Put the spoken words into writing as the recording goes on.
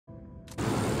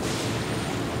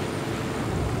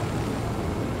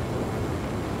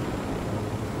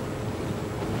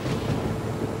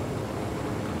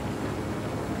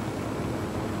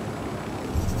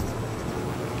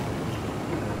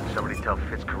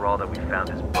after all that we found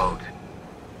his boat.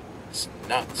 It's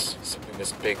nuts. Something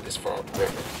this big, this far up the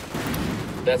river.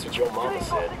 That's what your mama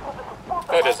said.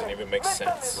 That doesn't even make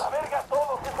sense.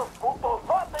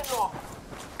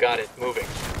 Got it. Moving.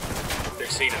 They've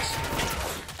seen us.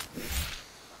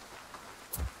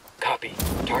 Copy.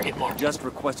 Target marked. Just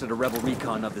requested a rebel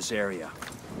recon of this area.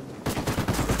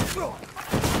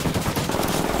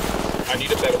 I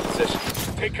need a better position.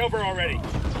 Take cover already.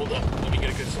 Hold up. Let me get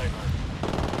a good sight line.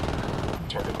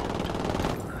 Target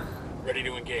marked. Ready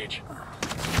to engage.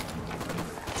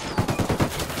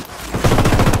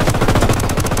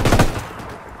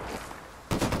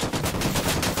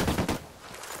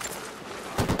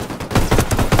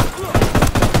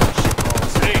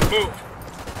 Grenade, move!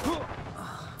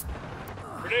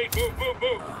 Grenade, move, move,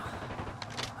 move!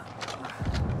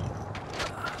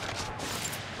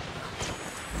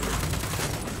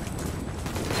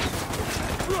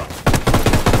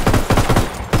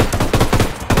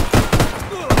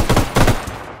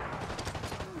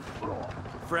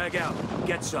 Frag out.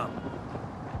 Get some.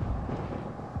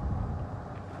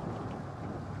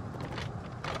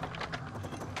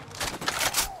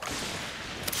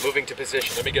 Moving to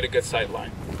position. Let me get a good sight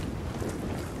line.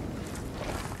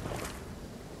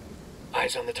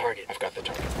 Eyes on the target. I've got the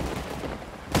target.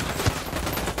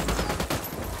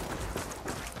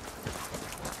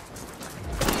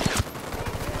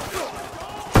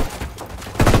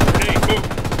 Grenade, move!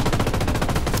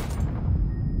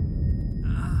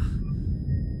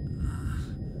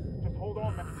 Just hold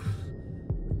on, man.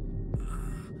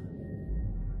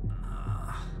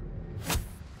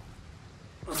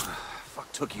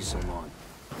 Fuck took you so long.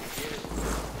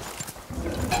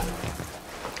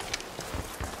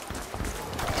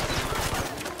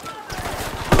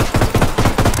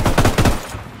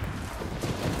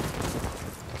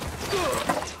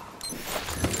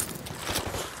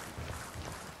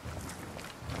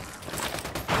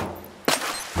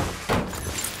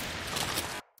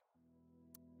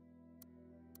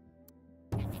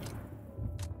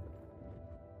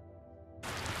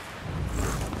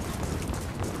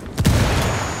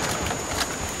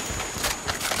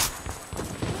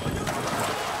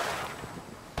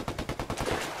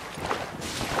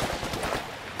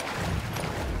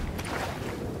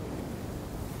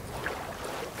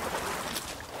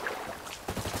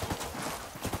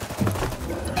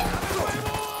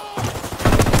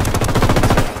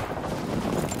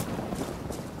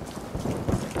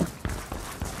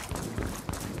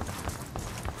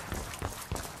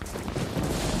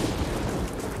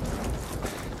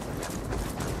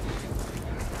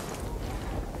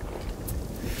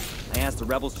 I asked the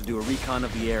rebels to do a recon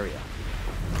of the area.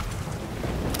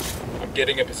 I'm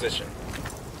getting a position.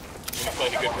 I'm gonna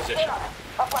find a good position.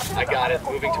 I got it.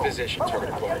 Moving to position. Target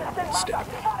acquired. Step.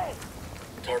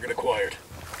 Target acquired.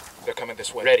 They're coming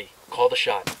this way. Ready. Call the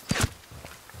shot.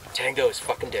 Tango is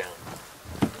fucking down.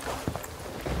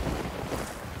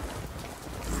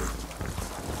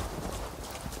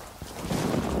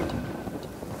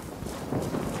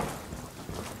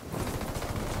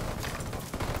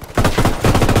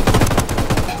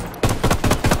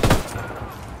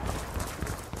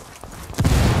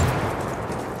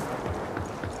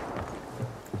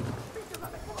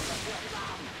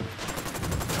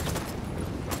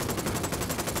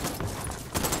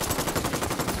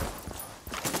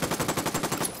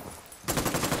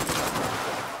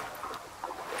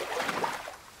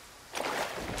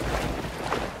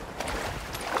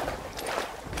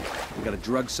 We got a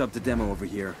drug sub to demo over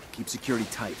here. Keep security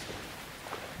tight.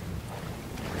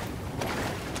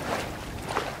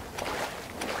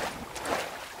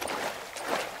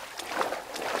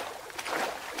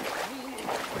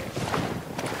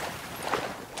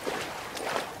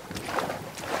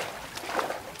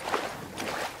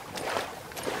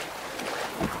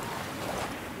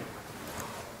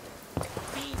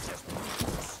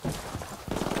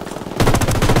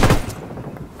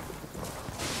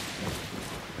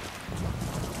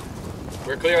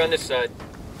 We're clear on this side.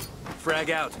 Frag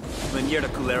out. Maniera,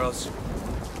 culeros.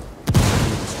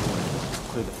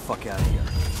 Clear the fuck out of here.